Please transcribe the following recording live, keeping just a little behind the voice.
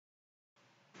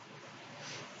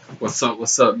What's up,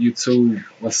 YouTube?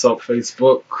 What's up,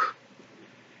 Facebook?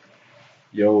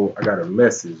 Yo, I got a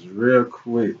message real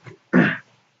quick.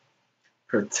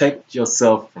 Protect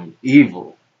yourself from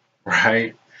evil,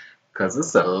 right? Because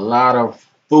there's a lot of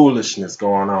foolishness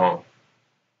going on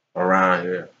around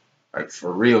here. Like,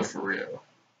 for real, for real.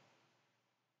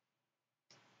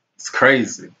 It's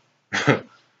crazy.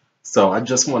 So, I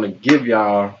just want to give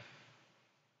y'all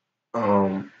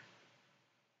um,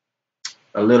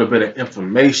 a little bit of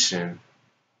information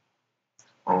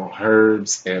on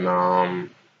herbs and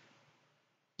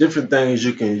different things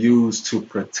you can use to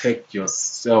protect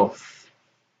yourself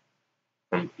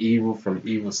from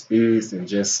evil spirits, and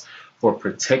just for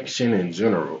protection in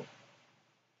general.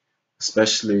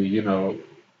 Especially,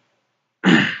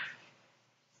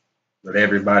 with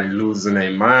everybody losing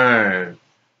their mind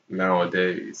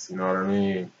nowadays. You know what I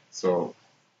mean? So,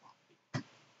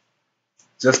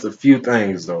 just a few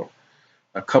things though.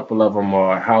 A couple of them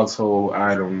are household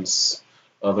items.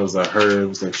 Others are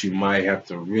herbs that you might have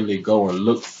to really go and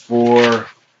look for.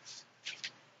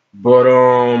 But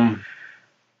oh,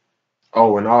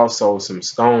 and also some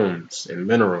stones and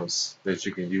minerals that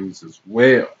you can use as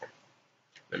well.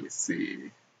 Let me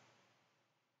see.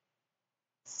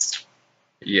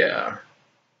 Yeah.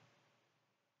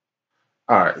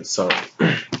 All right, so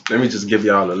let me just give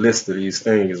y'all a list of these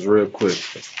things real quick.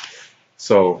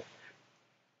 So,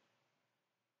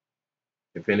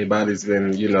 if anybody's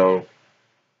been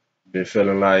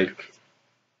feeling like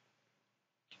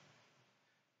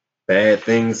bad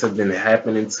things have been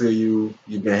happening to you,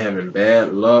 you've been having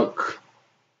bad luck,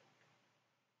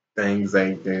 things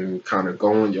ain't been kind of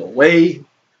going your way,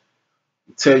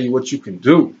 I'll tell you what you can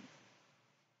do,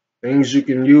 things you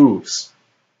can use.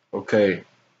 Okay,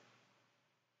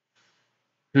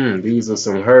 these are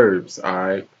some herbs, all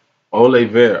right. Aloe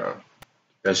vera,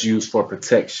 that's used for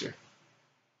protection.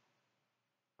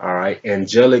 All right,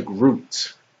 angelica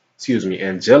root,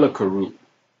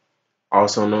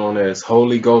 also known as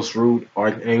Holy Ghost root,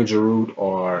 Archangel root,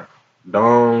 or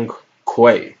Dong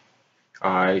Quai.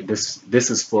 All right, this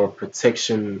is for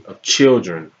protection of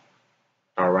children.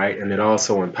 All right, and it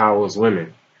also empowers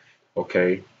women.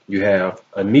 Okay, you have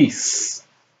anise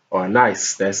or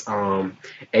anise. That's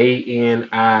ANISE.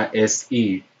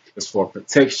 It's for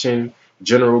protection,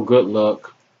 general good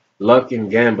luck, luck in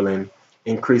gambling,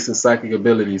 increases psychic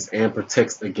abilities, and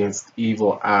protects against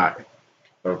evil eye.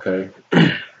 Okay.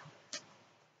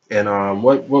 And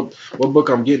what book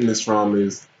I'm getting this from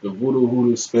is the Voodoo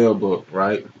Hoodoo Spell Book,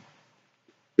 right?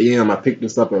 Bam, I picked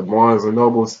this up at Barnes and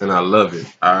Nobles, and I love it.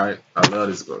 All right, I love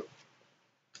this book.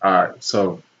 All right,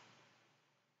 so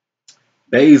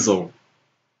basil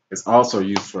is also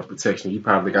used for protection. You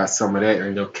probably got some of that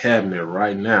in your cabinet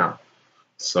right now.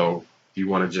 So if you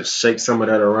want to just shake some of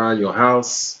that around your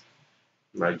house,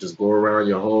 like just go around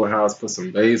your whole house, put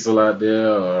some basil out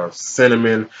there or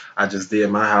cinnamon. I just did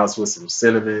my house with some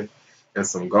cinnamon and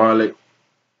some garlic.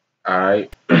 All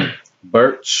right.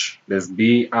 Birch, that's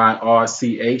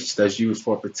BIRCH, that's used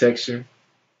for protection.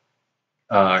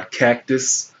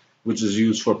 Cactus, which is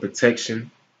used for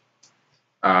protection.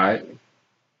 All right.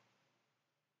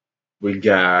 We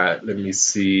got, let me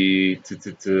see,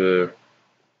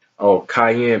 oh,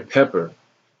 cayenne pepper.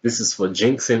 This is for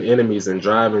jinxing enemies and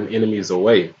driving enemies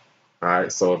away. All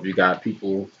right. So if you got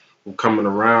people who coming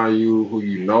around you who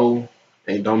you know,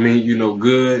 and don't mean you no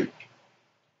good,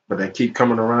 but they keep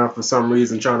coming around for some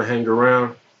reason trying to hang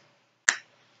around,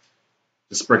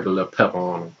 just sprinkle a little pepper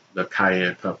on them, the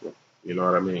cayenne pepper. You know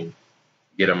what I mean?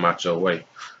 Get them out your way.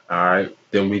 All right.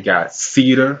 Then we got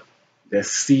cedar. That's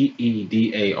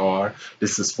CEDAR.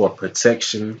 This is for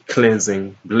protection,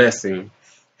 cleansing, blessing,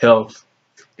 health,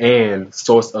 and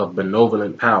source of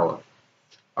benevolent power.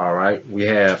 All right. We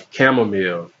have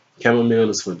chamomile. Chamomile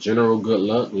is for general good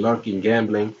luck, luck in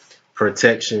gambling,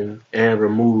 protection, and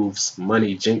removes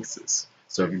money jinxes.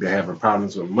 So if you've been having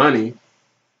problems with money,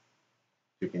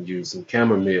 you can use some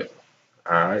chamomile.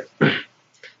 All right.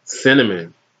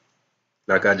 Cinnamon.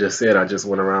 Like I just said, I just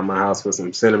went around my house with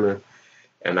some cinnamon,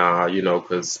 and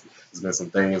because there's been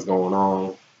some things going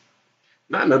on.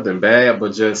 Not nothing bad,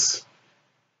 but just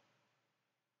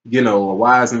a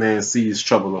wise man sees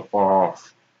trouble afar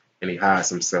off, and he hides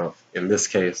himself. In this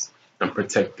case, I'm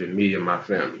protecting me and my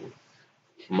family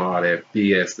from all that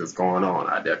BS that's going on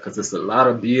out there, because there's a lot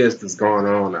of BS that's going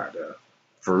on out there,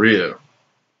 for real.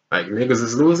 Like, niggas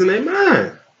is losing their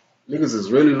mind. Niggas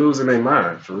is really losing their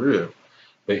mind, for real.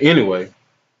 But anyway,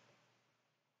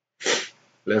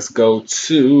 let's go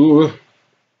to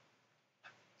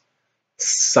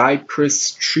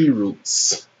cypress tree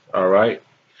roots. All right.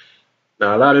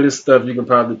 Now, a lot of this stuff you can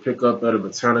probably pick up at a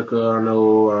Botanica. I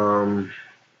know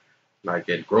like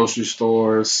at grocery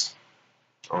stores,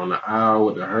 on the aisle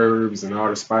with the herbs and all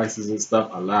the spices and stuff.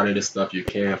 A lot of this stuff you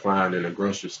can find in a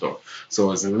grocery store.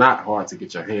 So it's not hard to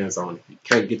get your hands on. If you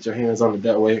can't get your hands on it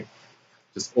that way,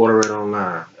 just order it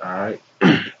online. All right.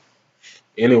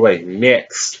 Anyway,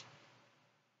 next.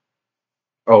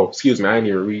 Oh, excuse me. I didn't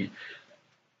even read.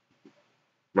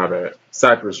 My bad.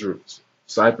 Cypress roots.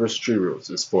 Cypress tree roots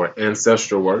is for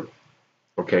ancestral work.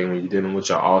 Okay, when you're dealing with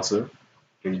your altar,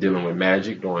 when you're dealing with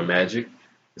magic, doing magic,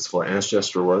 it's for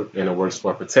ancestral work and it works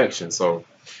for protection. So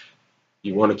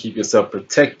you want to keep yourself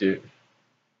protected.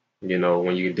 When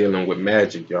you're dealing with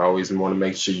magic, you always want to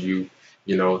make sure you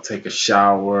take a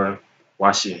shower,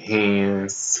 wash your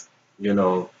hands, you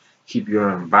know, keep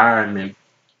your environment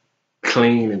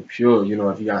clean and pure.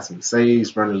 If you got some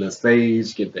sage, burn a little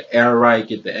sage, get the air right,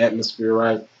 get the atmosphere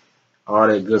right, all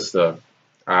that good stuff.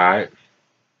 All right,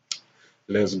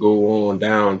 let's go on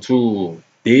down to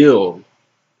dill.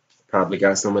 Probably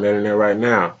got some of that in there right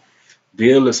now.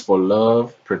 Deal is for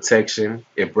love, protection.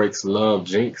 It breaks love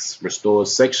jinx,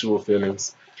 restores sexual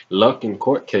feelings, luck in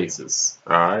court cases.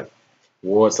 All right.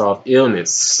 Wards off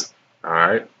illness. All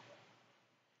right.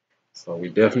 So we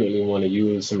definitely want to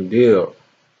use some deal.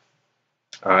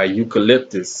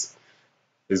 Eucalyptus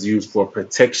is used for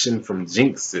protection from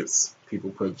jinxes. People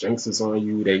put jinxes on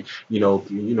you. They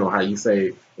how you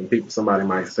say when somebody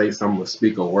might say something or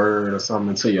speak a word or something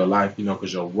into your life,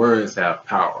 because your words have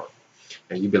power.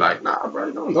 And you be like, nah,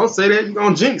 bro, don't say that. You're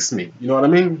going to jinx me. You know what I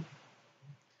mean?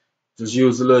 Just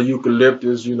use a little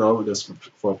eucalyptus, just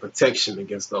for protection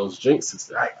against those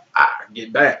jinxes. Like,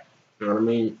 get back. You know what I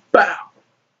mean? Bow.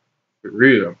 For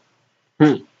real.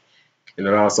 And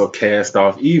it also casts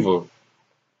off evil,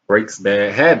 breaks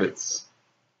bad habits.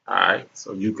 All right.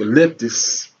 So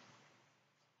eucalyptus,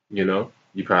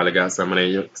 you probably got some of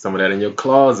that in your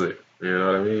closet. You know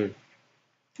what I mean?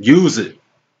 Use it.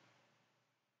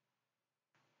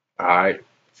 All right.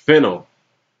 Fennel.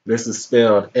 This is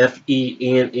spelled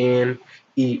Fennel.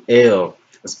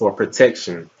 It's for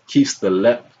protection. Keeps the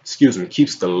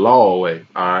law away.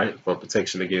 All right, for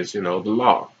protection against the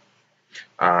law.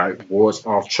 All right, wards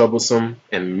off troublesome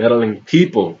and meddling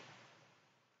people.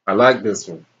 I like this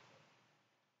one.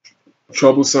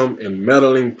 Troublesome and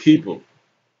meddling people.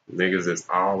 Niggas that's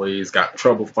always got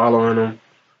trouble following them,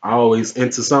 always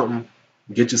into something.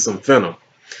 Get you some fennel.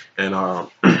 And I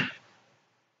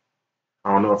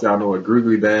don't know if y'all know what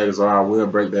gree bags are. I will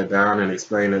break that down and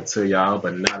explain it to y'all,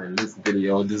 but not in this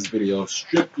video. This video is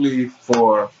strictly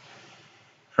for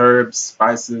herbs,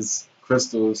 spices,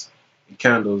 crystals, and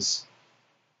candles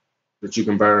that you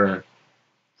can burn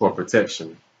for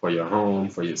protection, for your home,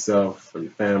 for yourself, for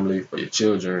your family, for your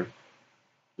children,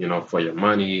 for your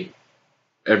money,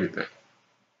 everything.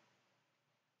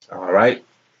 All right,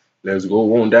 let's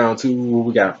go on down to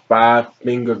we got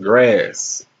 5-finger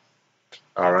grass.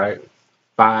 All right,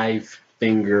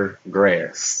 5-finger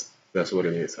grass. That's what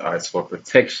it is. All right, it's for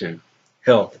protection,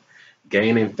 health,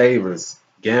 gaining favors,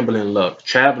 gambling luck,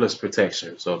 traveler's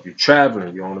protection. So if you're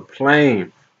traveling, you're on a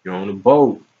plane, you're on a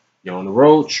boat, you're on a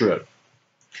road trip,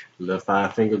 little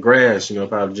 5-finger grass,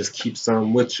 probably just keep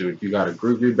some with you. If you got a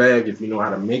gree bag, if you know how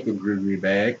to make a gree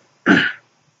bag,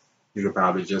 you could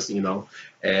probably just,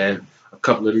 add a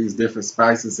couple of these different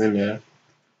spices in there,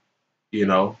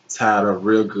 tie it up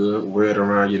real good, wear it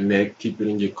around your neck, keep it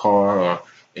in your car or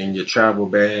in your travel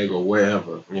bag or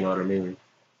wherever, you know what I mean?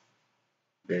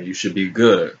 Then you should be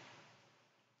good.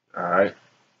 All right.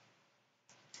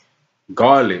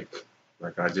 Garlic,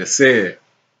 like I just said,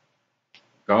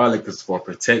 garlic is for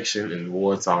protection and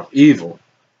wards off evil.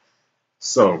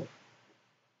 So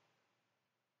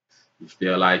you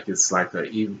feel like it's like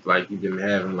like you've been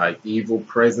having like evil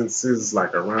presences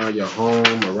like around your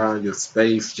home, around your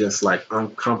space, just like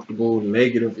uncomfortable,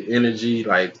 negative energy,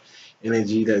 like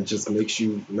energy that just makes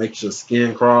your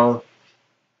skin crawl.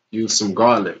 Use some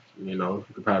garlic. You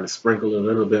could probably sprinkle a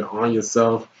little bit on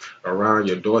yourself, around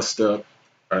your doorstep,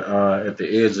 at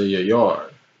the edge of your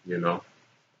yard. You know,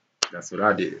 that's what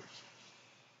I did.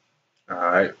 All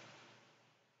right.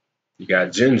 You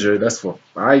got ginger. That's for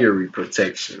fiery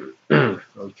protection.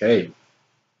 Okay.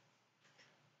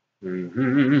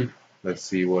 Let's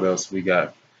see what else we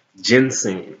got.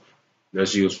 Ginseng.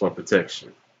 That's used for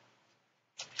protection.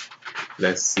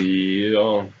 Let's see.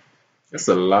 It's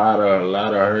a lot of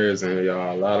herbs in here,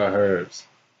 y'all. A lot of herbs.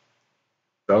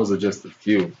 Those are just a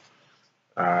few.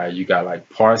 You got like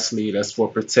parsley. That's for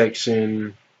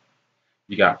protection.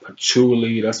 You got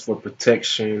patchouli. That's for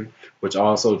protection, which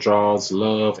also draws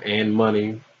love and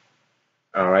money.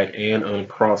 All right, and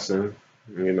uncrossing.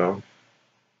 You know.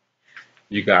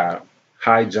 You got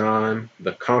High John,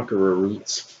 the Conqueror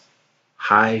roots.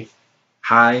 High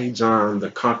High John the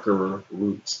Conqueror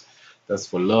roots. That's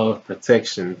for love,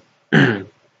 protection,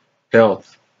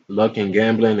 health, luck and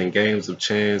gambling and games of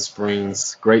chance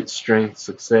brings great strength,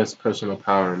 success, personal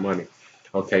power, and money.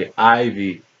 Okay,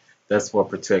 ivy, that's for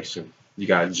protection. You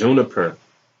got juniper,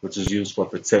 which is used for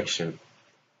protection,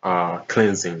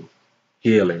 cleansing,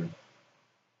 healing.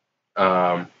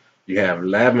 Um, you have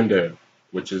lavender,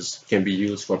 which is can be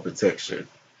used for protection.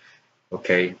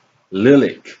 Okay,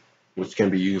 lilac, which can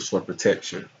be used for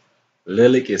protection.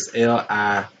 Lilac is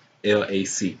Lilac.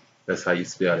 That's how you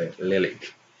spell that,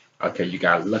 lilac. Okay, you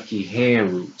got lucky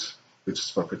hand roots, which is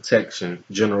for protection,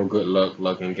 general good luck,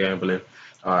 luck and gambling.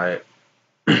 All right,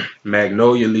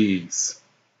 magnolia leaves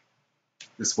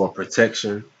is for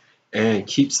protection and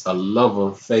keeps a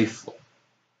lover faithful.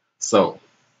 So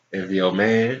if your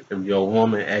man, if your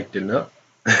woman acting up,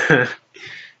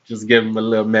 just give him a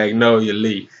little magnolia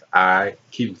leaf. All right,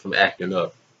 keep him from acting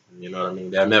up. You know what I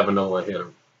mean? They'll never know what hit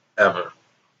him, ever.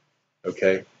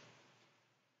 Okay,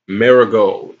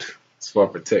 marigold is for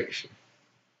protection.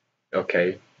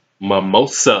 Okay,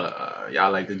 mimosa.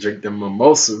 Y'all like to drink them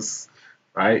mimosas,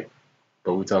 right?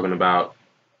 But we're talking about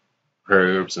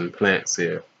herbs and plants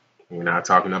here. We're not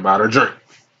talking about a drink.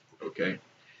 Okay,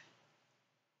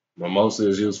 mimosa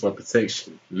is used for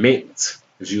protection. Mint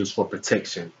is used for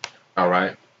protection. All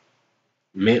right.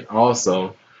 Mint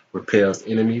also repels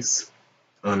enemies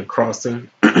on crossing,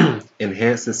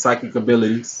 enhances psychic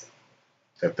abilities,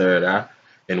 the third eye,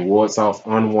 and wards off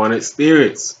unwanted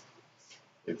spirits.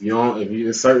 If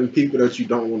there's certain people that you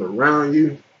don't want around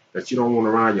you, that you don't want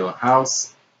around your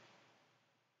house,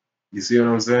 you see what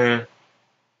I'm saying?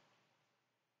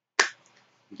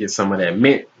 Get some of that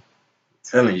mint. I'm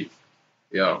telling you,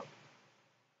 yo.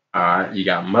 All right, you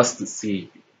got mustard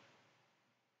seed,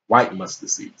 white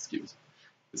mustard seed. Excuse me.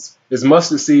 It's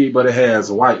mustard seed, but it has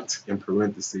white in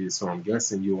parentheses. So I'm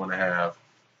guessing you want to have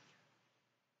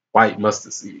white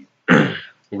mustard seed,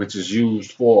 which is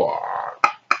used for.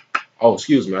 Oh,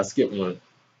 excuse me, I skipped one.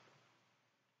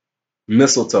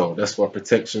 Mistletoe. That's for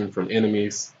protection from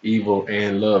enemies, evil,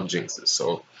 and love jinxes.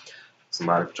 So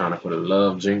somebody trying to put a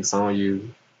love jinx on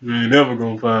you, you ain't never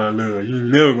gonna find love. You ain't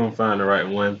never gonna find the right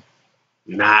one.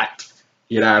 Not.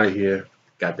 Get out of here.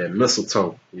 Got that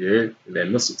mistletoe. You heard? That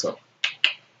mistletoe.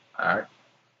 All right.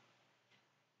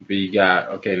 But you got,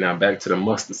 okay, now back to the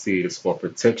mustard seed. It's for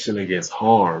protection against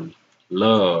harm,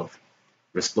 love,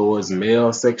 restores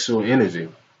male sexual energy.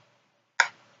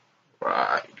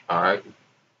 Right. All right.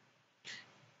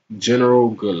 General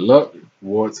good luck,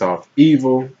 wards off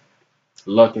evil,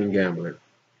 luck and gambling.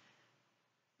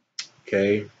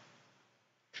 Okay.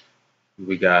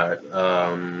 We got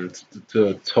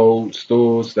the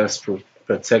toadstools. That's for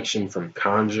protection from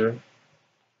conjure.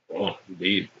 Oh,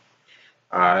 indeed.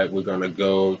 All right, we're gonna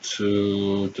go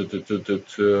to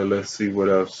let's see what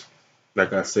else.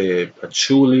 Like I said,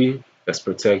 patchouli, that's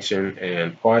protection,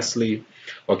 and parsley.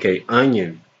 Okay,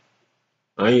 onion.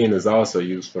 Onion is also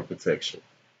used for protection.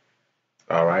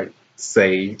 All right,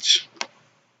 sage,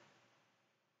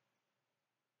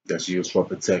 that's used for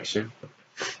protection.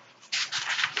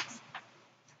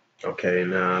 Okay,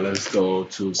 now let's go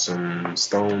to some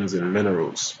stones and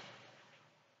minerals.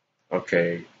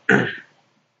 Okay,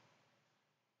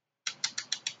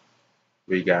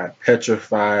 we got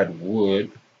petrified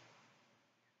wood,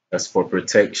 that's for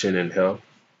protection and health.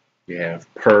 We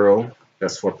have pearl,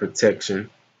 that's for protection.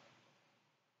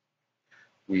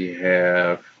 We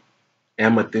have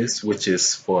amethyst, which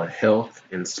is for health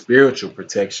and spiritual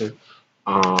protection.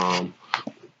 Um,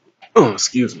 oh,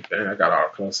 excuse me, man, I got all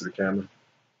close to the camera.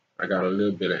 I got a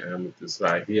little bit of amethyst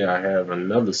right here. I have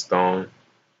another stone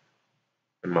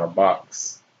in my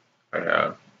box. I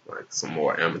have like some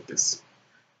more amethyst,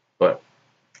 but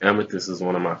amethyst is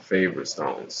one of my favorite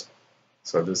stones.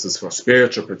 So this is for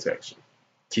spiritual protection.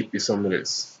 Keep you some of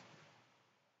this.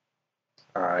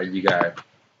 You got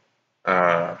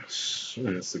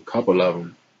there's a couple of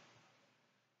them.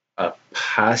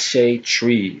 Apache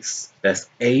trees. That's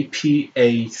Apache.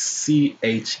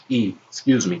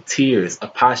 Excuse me, tears.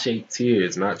 Apache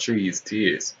tears, not trees,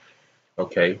 tears.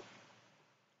 Okay.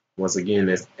 Once again,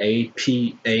 that's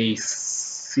Apache.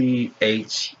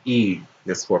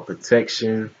 That's for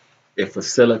protection. It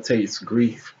facilitates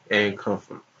grief and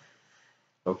comfort.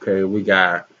 Okay, we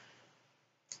got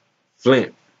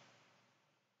flint,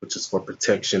 which is for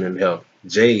protection and health.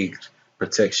 Jade,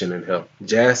 protection and health.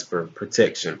 Jasper,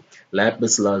 protection.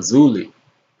 Lapis lazuli,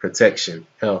 protection,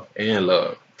 health, and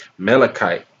love.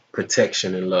 Malachite,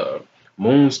 protection and love.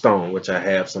 Moonstone, which I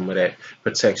have some of that,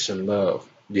 protection, love.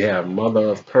 You have mother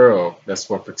of pearl, that's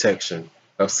for protection.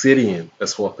 Obsidian,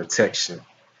 that's for protection.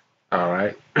 All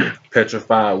right.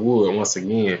 Petrified wood, once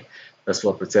again, That's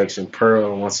for protection.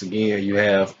 Pearl, once again, you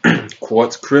have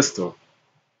quartz crystal,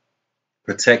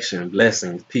 protection,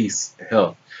 blessings, peace, and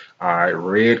health. All right,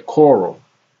 red coral,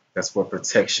 that's for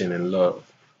protection and love.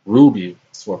 Ruby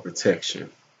is for protection.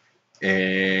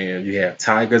 And you have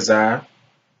tiger's eye.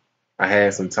 I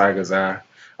had some tiger's eye.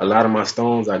 A lot of my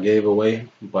stones I gave away,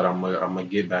 but I'm gonna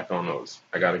get back on those.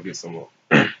 I gotta get some more.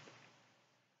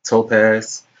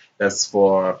 Topaz, that's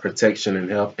for protection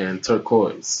and health, and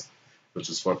turquoise, which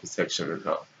is for protection and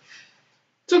health.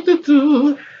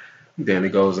 Doo-doo-doo. Then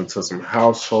it goes into some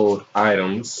household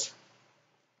items.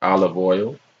 Olive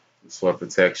oil is for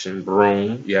protection.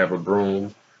 Broom, you have a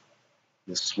broom,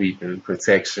 the sweeping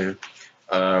protection.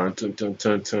 Dun, dun, dun,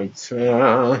 dun,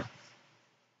 dun.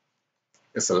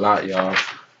 It's a lot, y'all.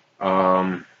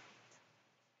 Um,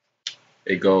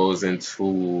 it goes into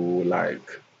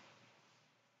like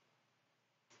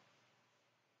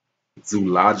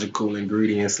zoological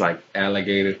ingredients like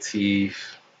alligator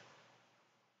teeth,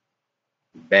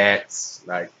 bats.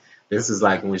 Like this is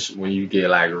like when you get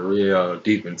like real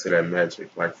deep into that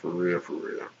magic, like for real, for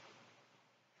real.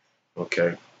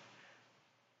 Okay.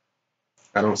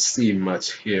 I don't see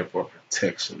much here for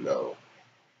protection though,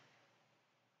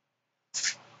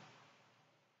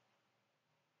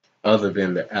 other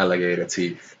than the alligator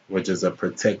teeth, which is a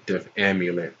protective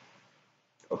amulet.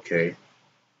 Okay.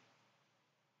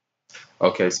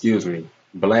 Okay, excuse me.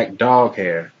 Black dog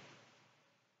hair.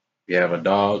 If you have a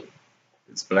dog,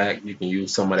 it's black, you can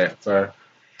use some of that fur.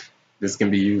 This can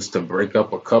be used to break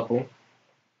up a couple,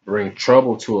 bring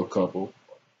trouble to a couple,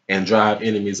 and drive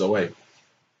enemies away.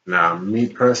 Now, me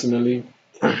personally,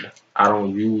 I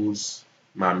don't use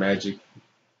my magic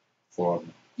for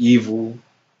evil,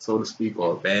 so to speak,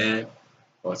 or bad,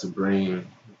 or to bring,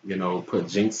 put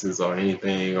jinxes or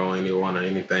anything on anyone or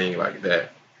anything like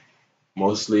that.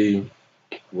 Mostly,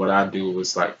 what I do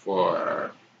is like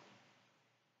for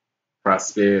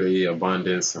prosperity,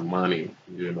 abundance, and money,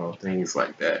 things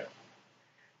like that.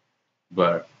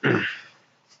 But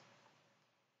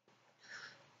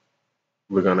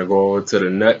we're gonna go over to the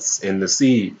nuts and the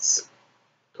seeds.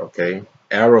 Okay,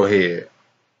 arrowhead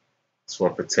is for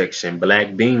protection.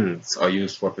 Black beans are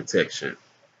used for protection.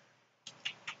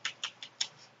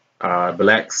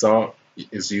 Black salt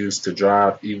is used to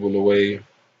drive evil away,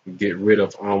 get rid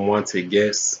of unwanted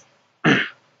guests.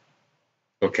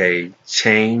 Okay,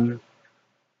 chain,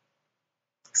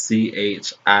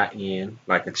 CHIN,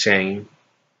 like a chain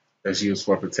that's used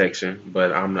for protection,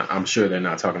 but I'm sure they're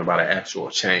not talking about an actual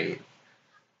chain.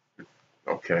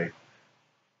 Okay,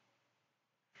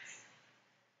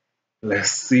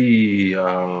 let's see.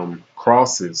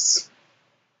 Crosses.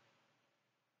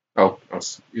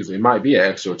 Excuse me. It might be an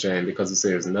actual chain because it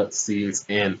says nuts, seeds,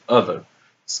 and other.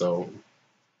 So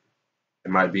it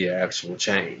might be an actual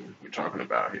chain we're talking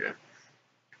about here.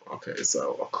 Okay,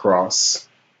 so a cross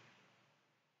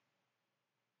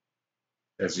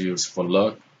that's used for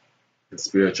luck and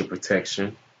spiritual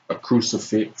protection. A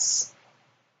crucifix,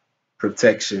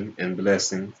 protection and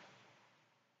blessing.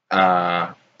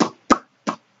 Uh,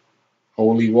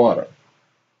 holy water,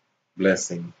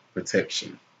 blessing,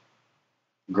 protection.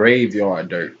 Graveyard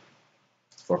dirt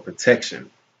for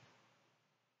protection,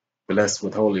 blessed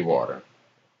with holy water.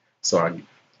 So I'm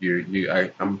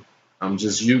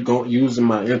just using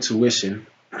my intuition.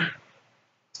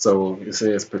 So it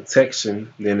says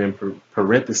protection, then in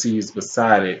parentheses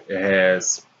beside it, it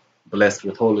has blessed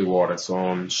with holy water. So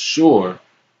I'm sure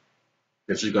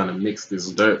that you're gonna mix this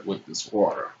dirt with this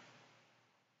water.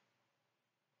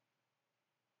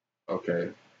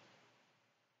 Okay,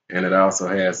 and it also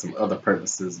has some other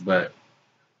purposes, but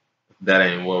that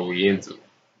ain't what we into.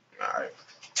 All right.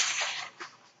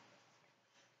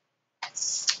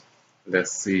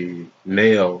 Let's see.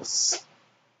 Nails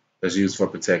that's used for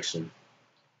protection.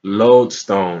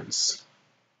 Lodestones.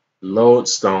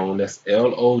 Lodestone, that's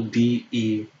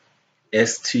Lodestone.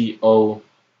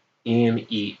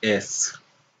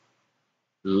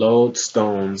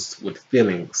 Lodestones with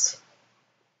fillings.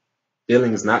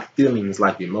 Feelings, not feelings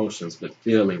like emotions, but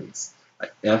feelings.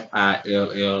 Like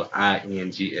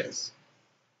Fillings.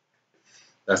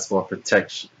 That's for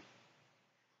protection.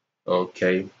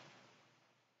 Okay.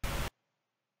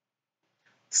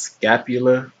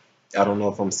 Scapular. I don't know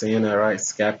if I'm saying that right.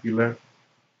 Scapular.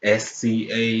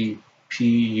 Scapular.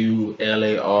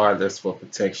 That's for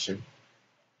protection.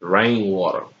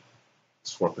 Rainwater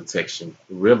is for protection.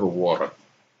 River water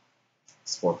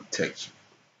is for protection.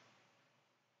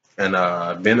 And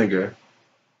vinegar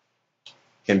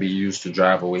can be used to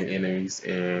drive away enemies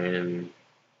and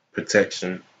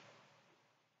protection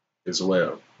as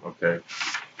well. Okay.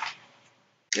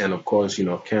 And of course,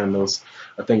 candles.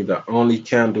 I think the only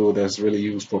candle that's really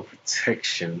used for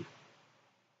protection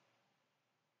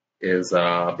is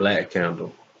a black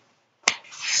candle.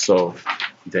 So,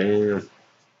 damn.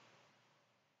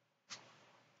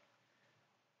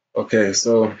 Okay,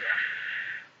 so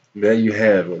there you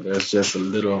have it. That's just a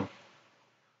little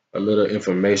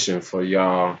information for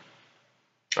y'all.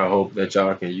 I hope that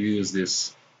y'all can use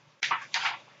this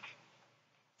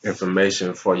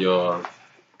information for your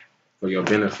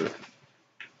benefit.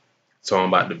 So I'm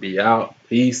about to be out.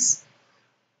 Peace.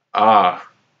 Ah,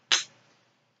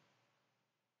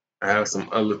 I have some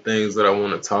other things that I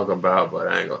want to talk about, but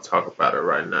I ain't gonna talk about it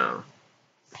right now.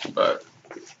 But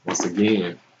once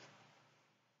again,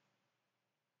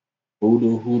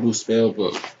 Hoodoo spell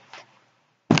book.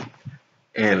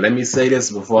 And let me say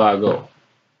this before I go.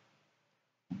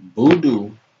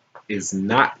 Voodoo is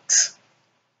not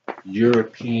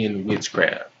European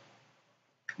witchcraft.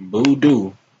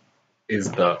 Voodoo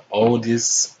is the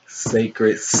oldest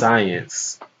sacred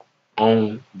science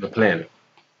on the planet.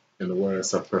 In the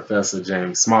words of Professor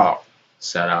James Small.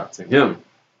 Shout out to him.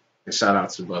 And shout out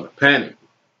to Brother Panic.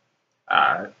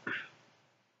 Alright.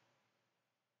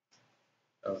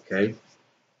 Okay.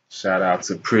 Shout out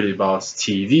to Pretty Boss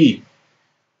TV.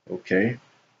 Okay.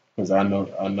 Because I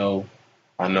know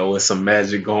it's some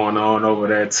magic going on over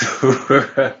there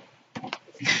too.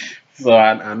 So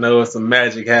I know it's some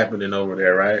magic happening over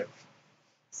there, right?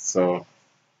 So,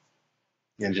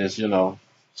 and just, shout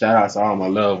out to all my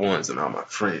loved ones and all my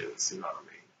friends. You know what I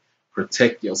mean?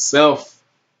 Protect yourself.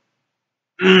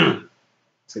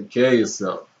 Take care of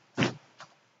yourself.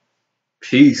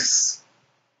 Peace.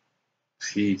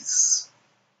 Peace.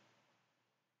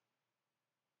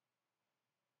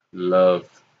 Love.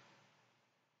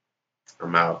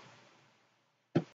 I'm out.